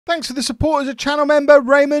Thanks for the support as a channel member,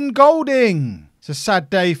 Raymond Golding. It's a sad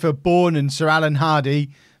day for Bourne and Sir Alan Hardy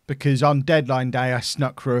because on deadline day I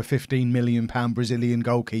snuck for a £15 million Brazilian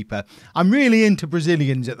goalkeeper. I'm really into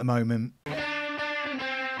Brazilians at the moment.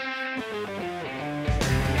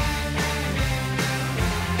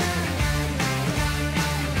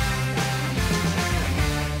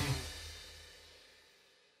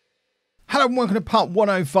 Hello and welcome to part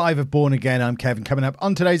 105 of Bourne Again. I'm Kevin. Coming up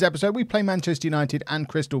on today's episode, we play Manchester United and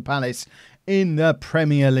Crystal Palace in the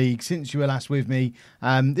Premier League. Since you were last with me,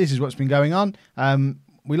 this is what's been going on.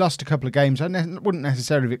 We lost a couple of games I wouldn't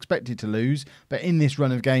necessarily have expected to lose, but in this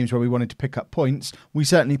run of games where we wanted to pick up points, we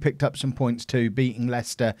certainly picked up some points too, beating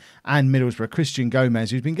Leicester and Middlesbrough. Christian Gomez,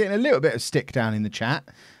 who's been getting a little bit of stick down in the chat,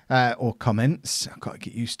 or comments. I've got to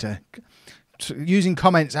get used to using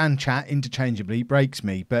comments and chat interchangeably breaks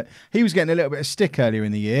me, but he was getting a little bit of stick earlier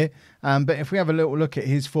in the year. But if we have a little look at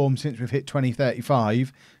his form since we've hit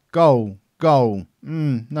 2035, goal,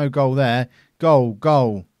 no goal there, goal,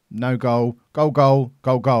 no goal,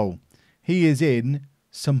 goal. He is in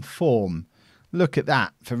some form. Look at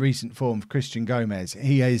that for recent form for Christian Gomez.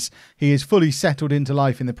 He is fully settled into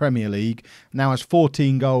life in the Premier League, now has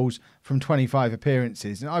 14 goals from 25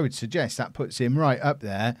 appearances, and I would suggest that puts him right up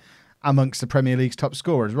there amongst the Premier League's top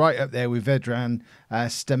scorers, right up there with Vedran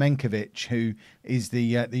Stamenkovic, who is the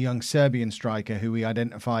young Serbian striker who we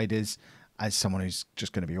identified as someone who's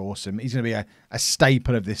just going to be awesome. He's going to be a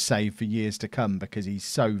staple of this save for years to come because he's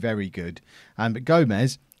so very good. But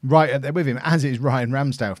Gomez, right up there with him, as is Ryan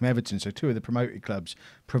Ramsdale from Everton, so two of the promoted clubs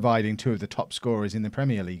providing two of the top scorers in the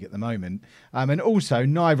Premier League at the moment. And also,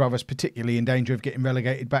 neither of us particularly in danger of getting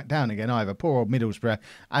relegated back down again either. Poor old Middlesbrough,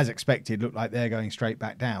 as expected, look like they're going straight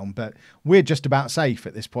back down, but we're just about safe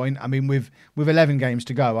at this point. I mean, with 11 games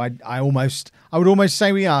to go, I would almost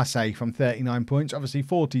say we are safe on 39 points. Obviously,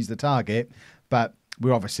 40 is the target, but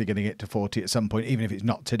we're obviously going to get to 40 at some point, even if it's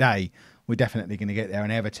not today. We're definitely going to get there,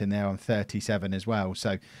 and Everton there on 37 as well.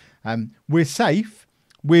 So we're safe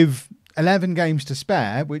with 11 games to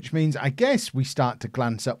spare, which means I guess we start to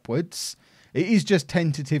glance upwards. It is just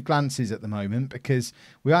tentative glances at the moment because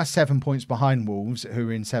we are 7 points behind Wolves, who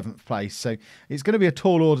are in 7th place. So it's going to be a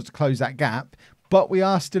tall order to close that gap, but we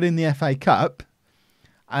are still in the FA Cup,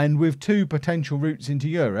 and with two potential routes into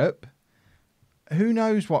Europe, who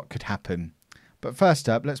knows what could happen. But first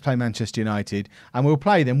up, let's play Manchester United, and we'll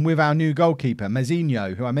play them with our new goalkeeper,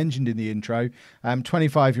 Mazinho, who I mentioned in the intro,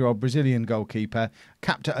 25-year-old Brazilian goalkeeper,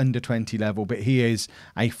 capped at under 20 level, but he is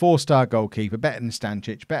a 4-star goalkeeper, better than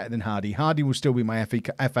Stančić, better than Hardy. Hardy will still be my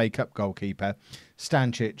FA Cup goalkeeper.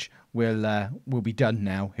 Stančić will be done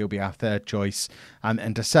now. He'll be our third choice.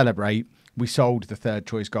 And to celebrate, we sold the third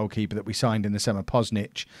choice goalkeeper that we signed in the summer.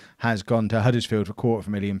 Posnic has gone to Huddersfield for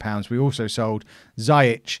 £250,000. We also sold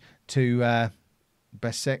Ziyech to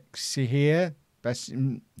Besiktas here,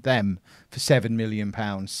 them for £7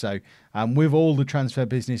 million. So with all the transfer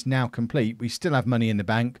business now complete, we still have money in the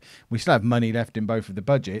bank. We still have money left in both of the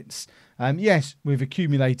budgets. Yes, we've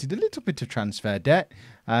accumulated a little bit of transfer debt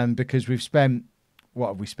because we've spent, what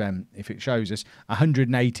have we spent? If it shows us,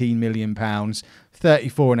 £118 million,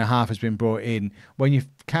 34.5 has been brought in. When you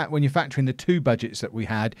factor in the two budgets that we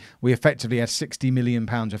effectively had £60 million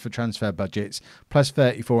for transfer budgets, plus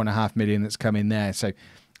 34.5 million that's come in there. So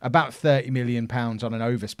about £30 million on an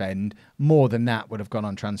overspend. More than that would have gone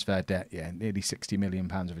on transfer debt. Yeah, nearly £60 million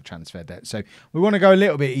of a transfer debt. So we want to go a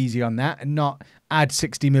little bit easy on that and not add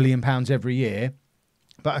 £60 million every year.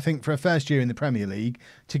 But I think for a first year in the Premier League,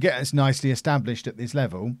 to get us nicely established at this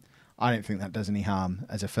level, I don't think that does any harm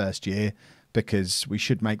as a first year because we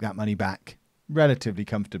should make that money back relatively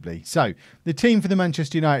comfortably. So, the team for the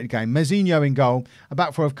Manchester United game: Mazinho in goal, a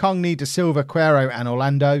back four of Congni, De Silva, Quero and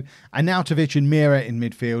Orlando, Arnautovic and Mira in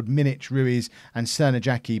midfield, Minic, Ruiz and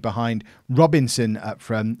Cernajacki behind, Robinson up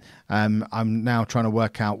front. I'm now trying to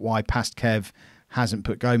work out why Past Kev hasn't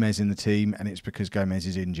put Gomez in the team, and it's because Gomez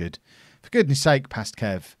is injured. For goodness sake, Past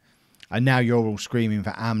Kev. And now you're all screaming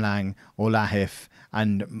for Amlang or Lahif,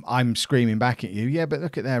 and I'm screaming back at you. Yeah, but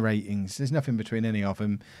look at their ratings. There's nothing between any of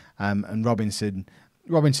them. And Robinson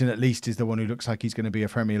at least is the one who looks like he's going to be a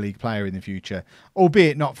Premier League player in the future,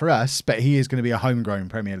 albeit not for us, but he is going to be a homegrown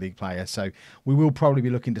Premier League player. So we will probably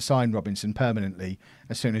be looking to sign Robinson permanently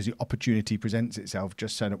as soon as the opportunity presents itself,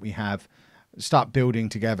 just so that we start building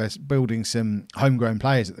some homegrown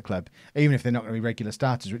players at the club, even if they're not going to be regular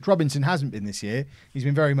starters, which Robinson hasn't been this year. He's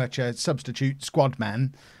been very much a substitute squad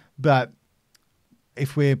man, but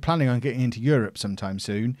if we're planning on getting into Europe sometime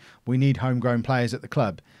soon, we need homegrown players at the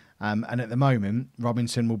club. And at the moment,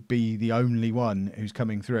 Robinson will be the only one who's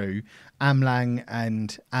coming through. Amlang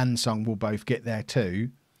and Ansong will both get there too,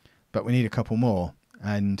 but we need a couple more.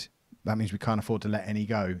 and that means we can't afford to let any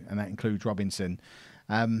go, and that includes Robinson.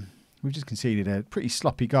 We've just conceded a pretty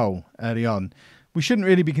sloppy goal early on. We shouldn't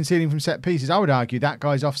really be conceding from set pieces. I would argue that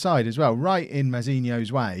guy's offside as well, right in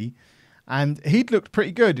Mazzinho's way. And he'd looked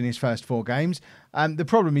pretty good in his first 4 games. The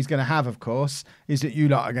problem he's going to have, of course, is that you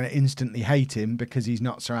lot are going to instantly hate him because he's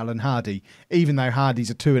not Sir Alan Hardy. Even though Hardy's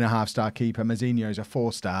a 2.5-star keeper, Mazzinho's a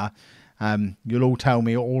 4-star. You'll all tell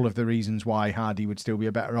me all of the reasons why Hardy would still be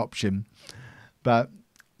a better option. But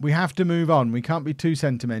we have to move on. We can't be too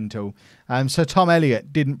sentimental. Sir Tom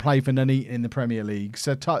Elliott didn't play for Nuneaton in the Premier League.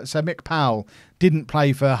 Sir Mick Powell didn't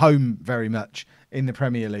play for Home very much in the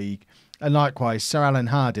Premier League. And likewise, Sir Alan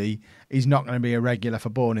Hardy is not going to be a regular for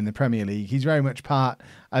Bourne in the Premier League. He's very much part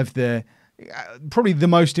of the, probably the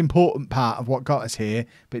most important part of what got us here.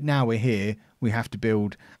 But now we're here, we have to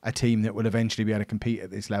build a team that will eventually be able to compete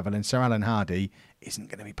at this level. And Sir Alan Hardy isn't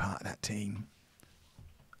going to be part of that team.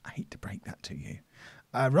 I hate to break that to you.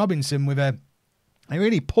 Robinson with a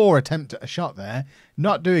really poor attempt at a shot there,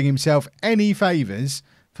 not doing himself any favours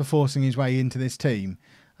for forcing his way into this team.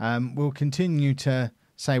 We'll continue to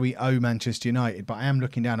say we owe Manchester United, but I am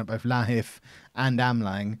looking down at both Lahif and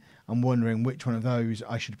Amlang and wondering which one of those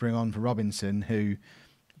I should bring on for Robinson, who,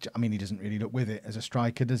 I mean, he doesn't really look with it as a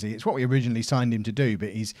striker, does he? It's what we originally signed him to do, but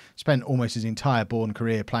he's spent almost his entire Bourne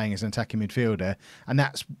career playing as an attacking midfielder, and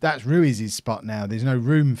that's Ruiz's spot now. There's no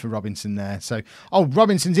room for Robinson there. So, oh,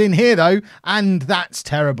 Robinson's in here, though, and that's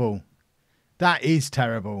terrible. That is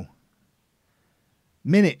terrible.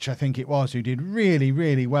 Minich, I think it was, who did really,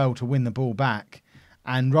 really well to win the ball back.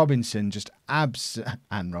 And Robinson just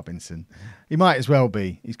and Robinson. He might as well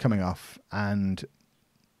be. He's coming off. And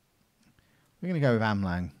we're going to go with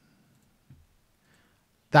Amlang.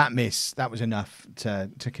 That miss, that was enough to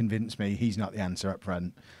convince me he's not the answer up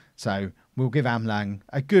front. So we'll give Amlang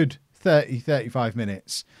a good 30, 35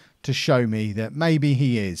 minutes to show me that maybe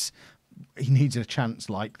he is. He needs a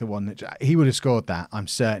chance like the one that he would have scored that. I'm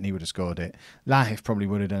certain he would have scored it. Lahif probably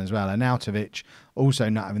would have done as well. And Arnautovic also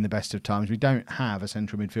not having the best of times. We don't have a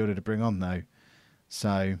central midfielder to bring on though.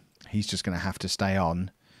 So he's just going to have to stay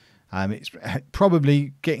on. It's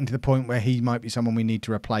probably getting to the point where he might be someone we need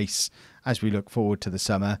to replace as we look forward to the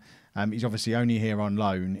summer. He's obviously only here on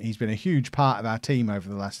loan. He's been a huge part of our team over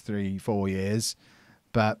the last 3-4 years.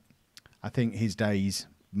 But I think his days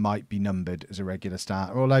might be numbered as a regular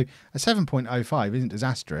starter, although a 7.05 isn't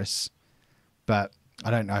disastrous, but I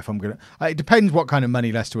don't know if I'm going to... It depends what kind of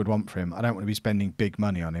money Leicester would want for him. I don't want to be spending big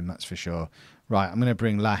money on him, that's for sure. Right, I'm going to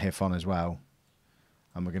bring Lahif on as well,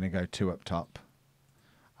 and we're going to go 2 up top,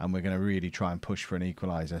 and we're going to really try and push for an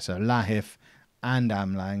equaliser. So Lahif and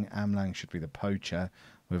Amlang. Amlang should be the poacher,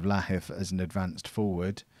 with Lahif as an advanced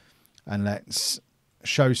forward, and let's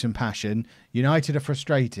show some passion. United are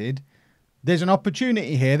frustrated. There's an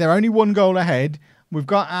opportunity here. They're only 1 goal ahead. We've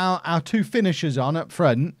got our 2 finishers on up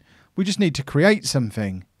front. We just need to create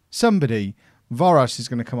something. Somebody, Voros is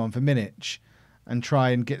going to come on for Minich and try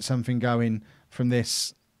and get something going from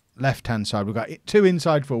this left-hand side. We've got 2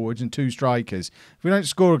 inside forwards and 2 strikers. If we don't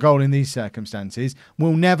score a goal in these circumstances,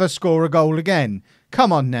 we'll never score a goal again.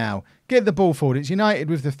 Come on now. Get the ball forward. It's United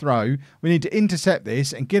with the throw. We need to intercept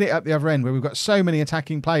this and get it up the other end where we've got so many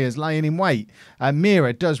attacking players laying in wait.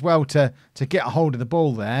 Mira does well to get a hold of the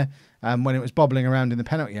ball there when it was bobbling around in the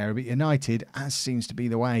penalty area. But United, as seems to be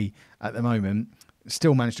the way at the moment,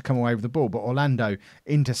 still managed to come away with the ball. But Orlando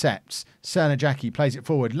intercepts. Cerna Jackie plays it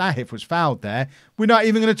forward. Lahif was fouled there. We're not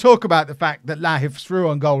even going to talk about the fact that Lahif's through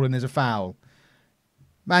on goal and there's a foul.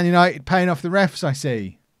 Man United paying off the refs, I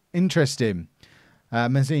see. Interesting.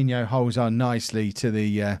 Mazzinho holds on nicely to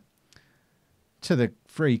the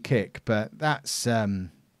free kick, but that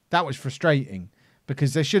was frustrating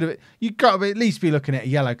because they should have. You got to at least be looking at a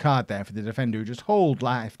yellow card there for the defender who just hauled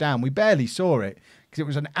Lahif down. We barely saw it because it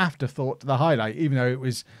was an afterthought to the highlight, even though it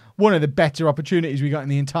was one of the better opportunities we got in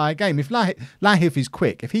the entire game. If Lahif is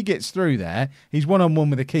quick, if he gets through there, he's one-on-one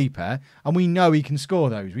with the keeper, and we know he can score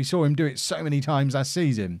those. We saw him do it so many times last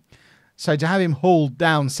season. So to have him hauled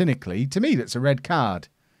down cynically, to me, that's a red card.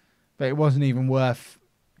 But it wasn't even worth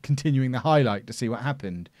continuing the highlight to see what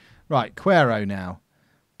happened. Right, Quero now.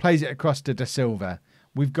 Plays it across to Da Silva.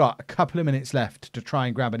 We've got a couple of minutes left to try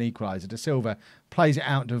and grab an equaliser. Da Silva plays it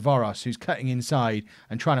out to Voros, who's cutting inside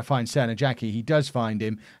and trying to find Cerna Jackie. He does find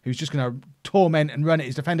him, who's just going to torment and run at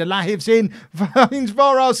his defender. Lahif's in, finds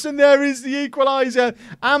Voros, and there is the equaliser.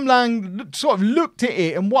 Amlang sort of looked at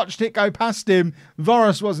it and watched it go past him.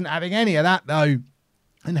 Voros wasn't having any of that, though.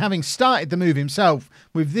 And having started the move himself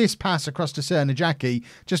with this pass across to Cernajacki,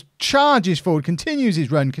 just charges forward, continues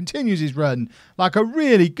his run like a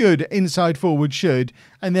really good inside forward should.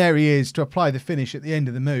 And there he is to apply the finish at the end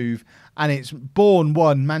of the move. And it's Bourne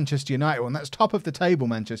 1, Manchester United 1. That's top of the table,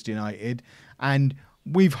 Manchester United. And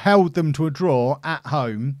we've held them to a draw at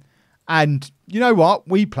home. And you know what?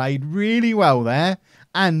 We played really well there.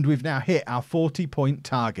 And we've now hit our 40-point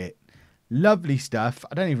target. Lovely stuff.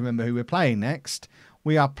 I don't even remember who we're playing next.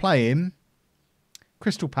 We are playing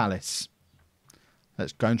Crystal Palace.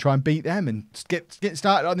 Let's go and try and beat them and get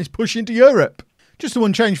started on this push into Europe. Just the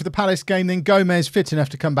one change for the Palace game then. Gomez fit enough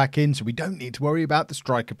to come back in, so we don't need to worry about the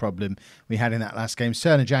striker problem we had in that last game.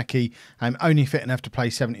 Cernajacki only fit enough to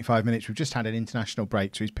play 75 minutes. We've just had an international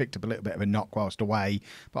break, so he's picked up a little bit of a knock whilst away.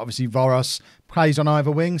 But obviously Voros plays on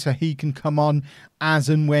either wing, so he can come on as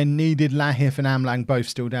and when needed. Lahif and Amlang both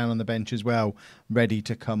still down on the bench as well, ready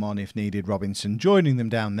to come on if needed. Robinson joining them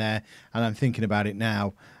down there, and I'm thinking about it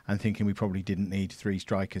now. I'm thinking we probably didn't need 3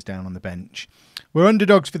 strikers down on the bench. We're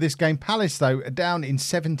underdogs for this game. Palace, though, are down in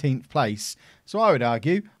 17th place. So I would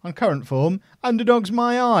argue, on current form, underdogs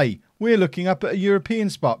my eye. We're looking up at a European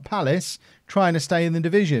spot. Palace trying to stay in the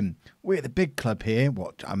division. We're the big club here.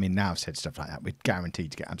 Now I've said stuff like that. We're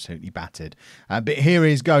guaranteed to get absolutely battered. But here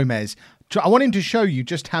is Gomez. I want him to show you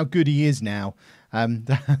just how good he is now.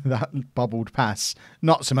 That bubbled pass,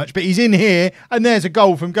 not so much, but he's in here and there's a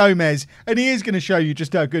goal from Gomez and he is going to show you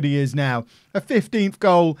just how good he is now. A 15th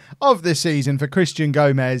goal of the season for Christian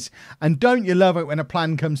Gomez, and don't you love it when a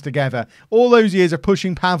plan comes together? All those years of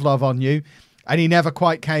pushing Pavlov on you and he never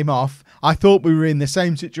quite came off. I thought we were in the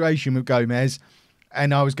same situation with Gomez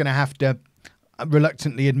and I was going to have to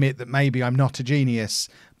reluctantly admit that maybe I'm not a genius,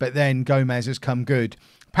 but then Gomez has come good.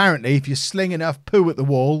 Apparently, if you sling enough poo at the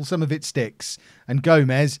wall, some of it sticks. And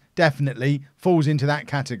Gomez definitely falls into that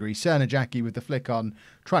category. Cernajacki with the flick on,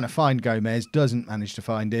 trying to find Gomez, doesn't manage to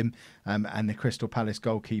find him. And the Crystal Palace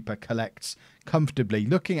goalkeeper collects comfortably.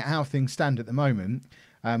 Looking at how things stand at the moment,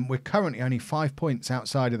 we're currently only 5 points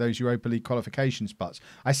outside of those Europa League qualification spots.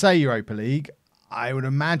 I say Europa League, I would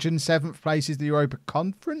imagine 7th place is the Europa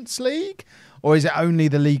Conference League, or is it only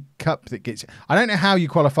the League Cup that gets... I don't know how you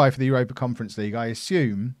qualify for the Europa Conference League. I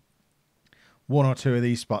assume 1 or 2 of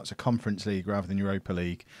these spots are Conference League rather than Europa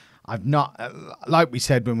League. I've not... like we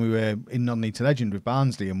said when we were in Non-League to Legend with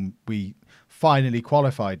Barnsley and we finally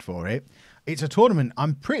qualified for it, it's a tournament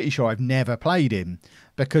I'm pretty sure I've never played in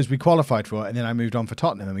because we qualified for it and then I moved on for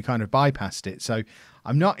Tottenham and we kind of bypassed it. So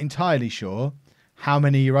I'm not entirely sure how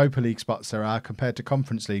many Europa League spots there are compared to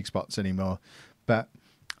Conference League spots anymore. But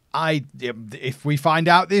if we find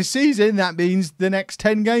out this season, that means the next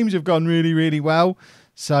 10 games have gone really, really well.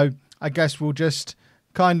 So I guess we'll just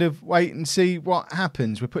kind of wait and see what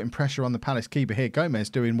happens. We're putting pressure on the Palace keeper here.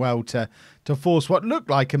 Gomez doing well to force what looked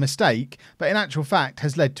like a mistake, but in actual fact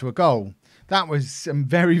has led to a goal. That was some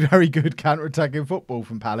very, very good counter-attacking football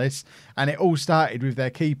from Palace. And it all started with their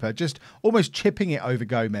keeper just almost chipping it over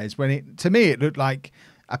Gomez when to me, it looked like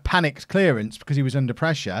a panicked clearance because he was under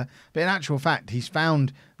pressure. But in actual fact, he's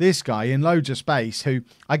found this guy in loads of space who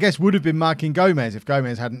I guess would have been marking Gomez if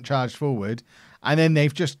Gomez hadn't charged forward. And then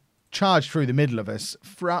they've just charged through the middle of us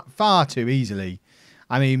far too easily.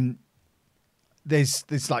 I mean,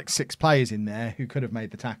 there's like 6 players in there who could have made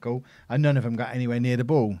the tackle and none of them got anywhere near the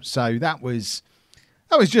ball. So that was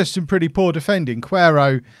just some pretty poor defending.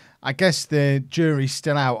 Quero, I guess the jury's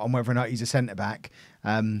still out on whether or not he's a centre-back.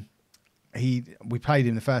 We played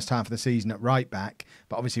him the first half of the season at right-back,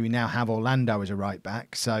 but obviously we now have Orlando as a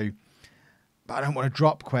right-back. So, but I don't want to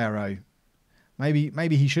drop Quero.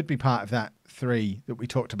 Maybe he should be part of that 3 that we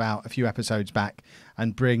talked about a few episodes back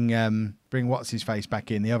and bring what's-his-face back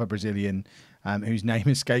in, the other Brazilian, whose name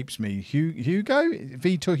escapes me. Hugo?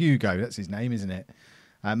 Vitor Hugo, that's his name, isn't it?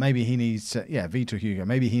 Maybe he needs... Vitor Hugo.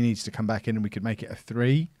 Maybe he needs to come back in and we could make it a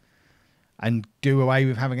 3 and do away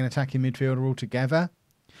with having an attacking midfielder altogether.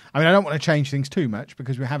 I mean, I don't want to change things too much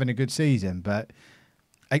because we're having a good season, but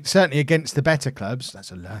certainly against the better clubs,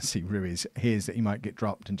 that's a Lassie Ruiz hears that he might get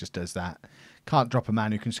dropped and just does that. Can't drop a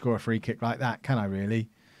man who can score a free kick like that, can I really?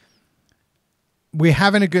 We're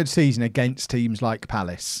having a good season against teams like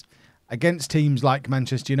Palace. Against teams like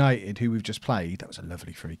Manchester United, who we've just played, that was a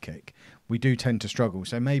lovely free kick. We do tend to struggle,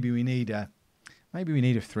 so maybe we need a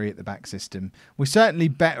 3 at the back system. We're certainly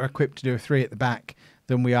better equipped to do a 3 at the back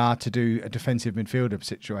than we are to do a defensive midfielder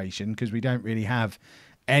situation because we don't really have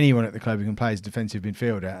anyone at the club who can play as a defensive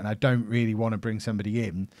midfielder, and I don't really want to bring somebody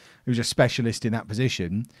in who's a specialist in that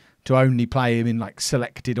position to only play him in like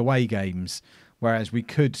selected away games. whereas we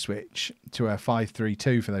could switch to a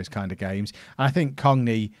 5-3-2 for those kind of games. And I think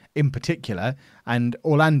Cogney in particular, and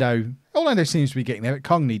Orlando seems to be getting there, but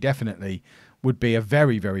Cogney definitely would be a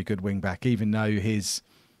very, very good wing-back, even though his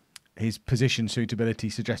position suitability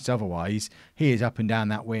suggests otherwise. He is up and down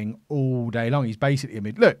that wing all day long. He's basically a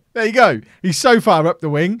mid. Look, there you go. He's so far up the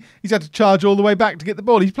wing, he's had to charge all the way back to get the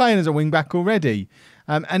ball. He's playing as a wing-back already.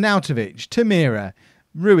 Arnautovic, Tamira,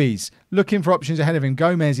 Ruiz, looking for options ahead of him.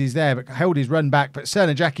 Gomez is there, but held his run back, but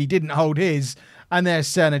Cernajacki didn't hold his. And there's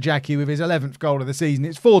Cernajacki with his 11th goal of the season.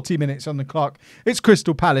 It's 40 minutes on the clock. It's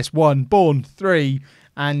Crystal Palace 1, Bourne 3.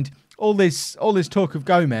 And all this talk of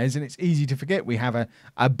Gomez, and it's easy to forget we have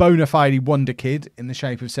a bona fide wonder kid in the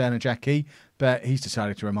shape of Cernajacki, but he's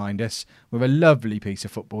decided to remind us with a lovely piece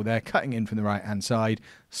of football there, cutting in from the right-hand side,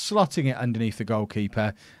 slotting it underneath the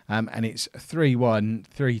goalkeeper, and it's 3-1,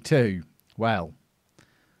 3-2. Well,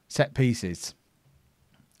 set pieces.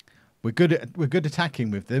 We're good attacking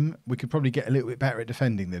with them. We could probably get a little bit better at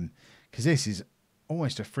defending them, because this is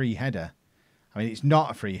almost a free header. I mean, it's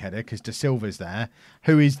not a free header because De Silva's there,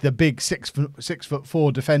 who is the big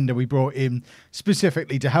 6'4" defender we brought in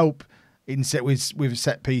specifically to help with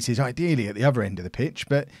set pieces, ideally at the other end of the pitch.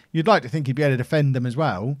 But you'd like to think he'd be able to defend them as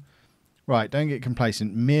well. Right, don't get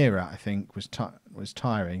complacent. Mira, I think, was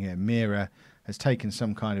tiring. Yeah, Mira has taken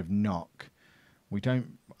some kind of knock.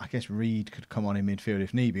 I guess Reed could come on in midfield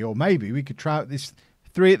if need be, or maybe we could try out this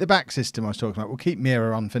 3 at the back system I was talking about. We'll keep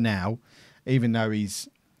Mira on for now, even though he's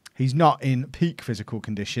not in peak physical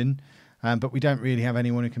condition, but we don't really have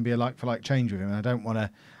anyone who can be a like-for-like change with him. And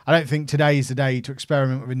I don't think today is the day to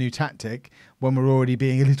experiment with a new tactic when we're already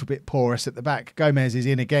being a little bit porous at the back. Gomez is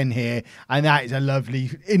in again here, and that is a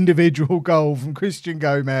lovely individual goal from Christian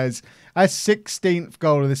Gomez. A 16th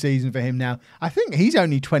goal of the season for him now. I think he's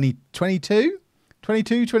only 22,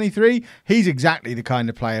 23. He's exactly the kind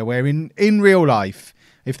of player where in real life,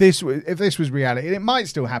 if this was reality, and it might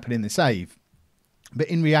still happen in the save, but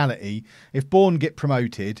in reality, if Bourne get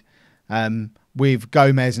promoted with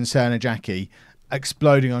Gomez and Cernajacki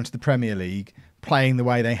exploding onto the Premier League, playing the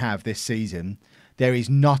way they have this season, there is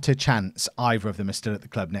not a chance either of them are still at the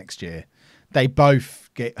club next year. They both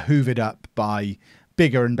get hoovered up by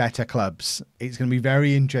bigger and better clubs. It's going to be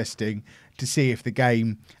very interesting to see if the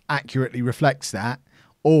game accurately reflects that,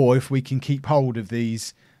 or if we can keep hold of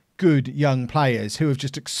these good young players who have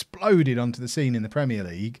just exploded onto the scene in the Premier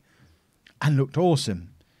League and looked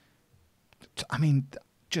awesome. I mean,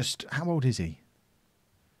 just how old is he?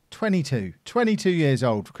 22 years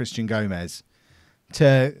old for Christian Gomez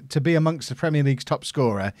to be amongst the Premier League's top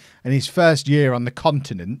scorer in his first year on the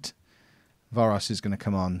continent. Voros is going to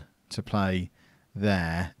come on to play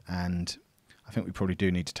there, and I think we probably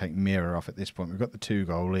do need to take Mira off at this point. We've got the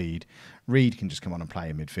 2-goal lead. Reed can just come on and play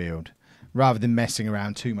in midfield rather than messing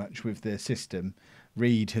around too much with the system.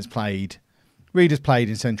 Reed has played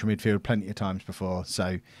in central midfield plenty of times before,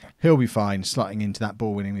 so he'll be fine slotting into that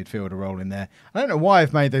ball-winning midfielder role in there. I don't know why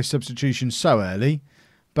I've made those substitutions so early,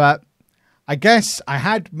 but I guess I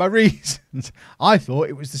had my reasons. I thought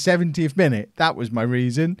it was the 70th minute. That was my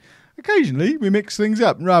reason. Occasionally, we mix things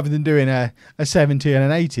up. Rather than doing a 70 and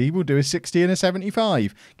an 80, we'll do a 60 and a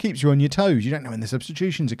 75. Keeps you on your toes. You don't know when the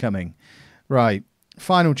substitutions are coming. Right,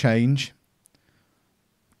 final change.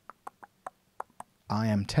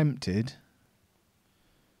 I'm tempted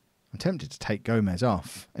to take Gomez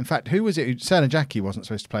off. In fact, who was it? Cernajacki wasn't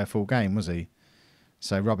supposed to play a full game, was he?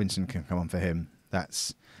 So Robinson can come on for him.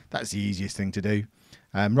 That's the easiest thing to do.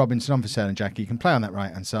 Robinson on for Cernajacki. He can play on that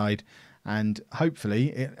right-hand side, and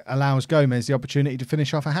hopefully it allows Gomez the opportunity to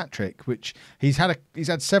finish off a hat-trick, which he's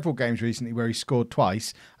had several games recently where he scored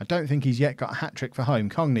twice. I don't think he's yet got a hat-trick for home.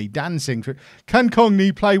 Cogney dancing through. Can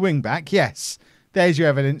Cogney play wing-back? Yes. There's your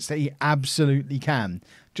evidence that he absolutely can.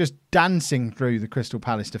 Just dancing through the Crystal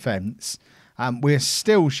Palace defence. We're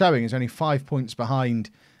still showing as only 5 points behind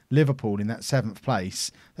Liverpool in that 7th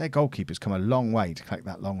place. Their goalkeeper's come a long way to collect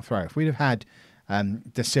that long throw. If we'd have had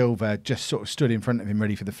De Silva just sort of stood in front of him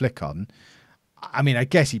ready for the flick on, I mean, I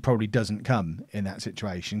guess he probably doesn't come in that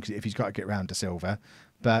situation because if he's got to get round De Silva.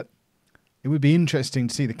 But it would be interesting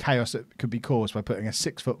to see the chaos that could be caused by putting a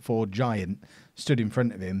 6'4" giant stood in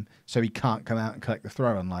front of him so he can't come out and collect the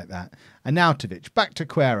throw on like that. And Arnautovic, back to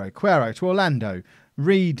Quero to Orlando.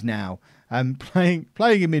 Reed now playing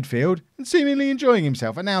in midfield and seemingly enjoying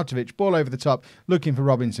himself. And Arnautovic, ball over the top, looking for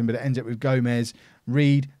Robinson, but it ends up with Gomez.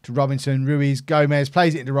 Reed to Robinson, Ruiz, Gomez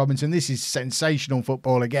plays it into Robinson. This is sensational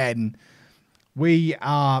football again. We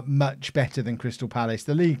are much better than Crystal Palace.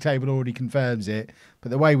 The league table already confirms it, but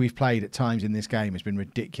the way we've played at times in this game has been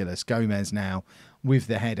ridiculous. Gomez now with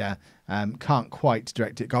the header, can't quite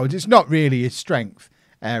direct it goals. It's not really his strength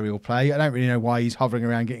aerial play. I don't really know why he's hovering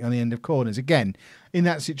around getting on the end of corners. Again, in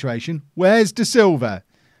that situation, where's De Silva?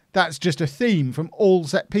 That's just a theme from all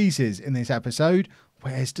set pieces in this episode.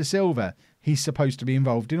 Where's De Silva? He's supposed to be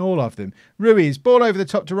involved in all of them. Ruiz, ball over the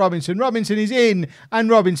top to Robinson. Robinson is in, and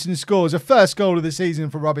Robinson scores a first goal of the season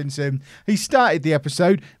for Robinson. He started the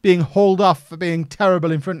episode being hauled off for being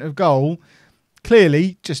terrible in front of goal.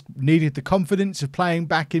 Clearly, just needed the confidence of playing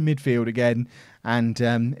back in midfield again. And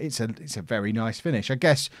it's a very nice finish. I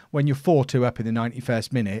guess when you're 4-2 up in the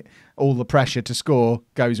 91st minute, all the pressure to score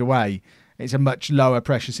goes away. It's a much lower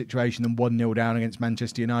pressure situation than 1-0 down against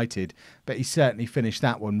Manchester United. But he certainly finished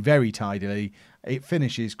that one very tidily. It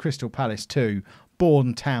finishes Crystal Palace 2,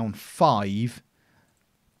 Bourne Town 5.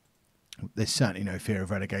 There's certainly no fear of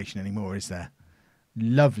relegation anymore, is there?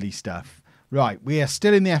 Lovely stuff. Right, we are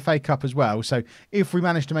still in the FA Cup as well. So if we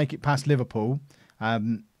manage to make it past Liverpool,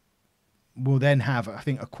 we'll then have, I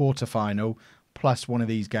think, a quarter-final plus one of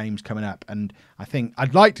these games coming up. And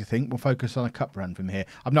I'd like to think we'll focus on a cup run from here.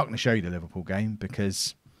 I'm not going to show you the Liverpool game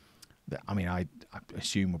because, I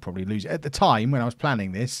assume we'll probably lose. At the time, when I was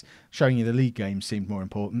planning this, showing you the league games seemed more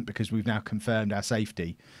important because we've now confirmed our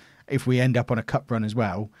safety. If we end up on a cup run as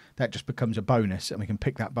well, that just becomes a bonus and we can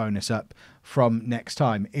pick that bonus up from next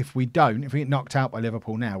time. If we don't, if we get knocked out by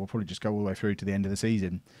Liverpool now, we'll probably just go all the way through to the end of the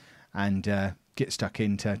season and get stuck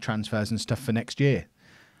into transfers and stuff for next year.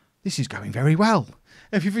 This is going very well.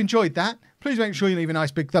 If you've enjoyed that, please make sure you leave a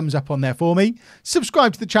nice big thumbs up on there for me.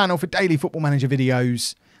 Subscribe to the channel for daily Football Manager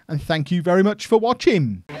videos. And thank you very much for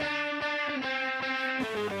watching.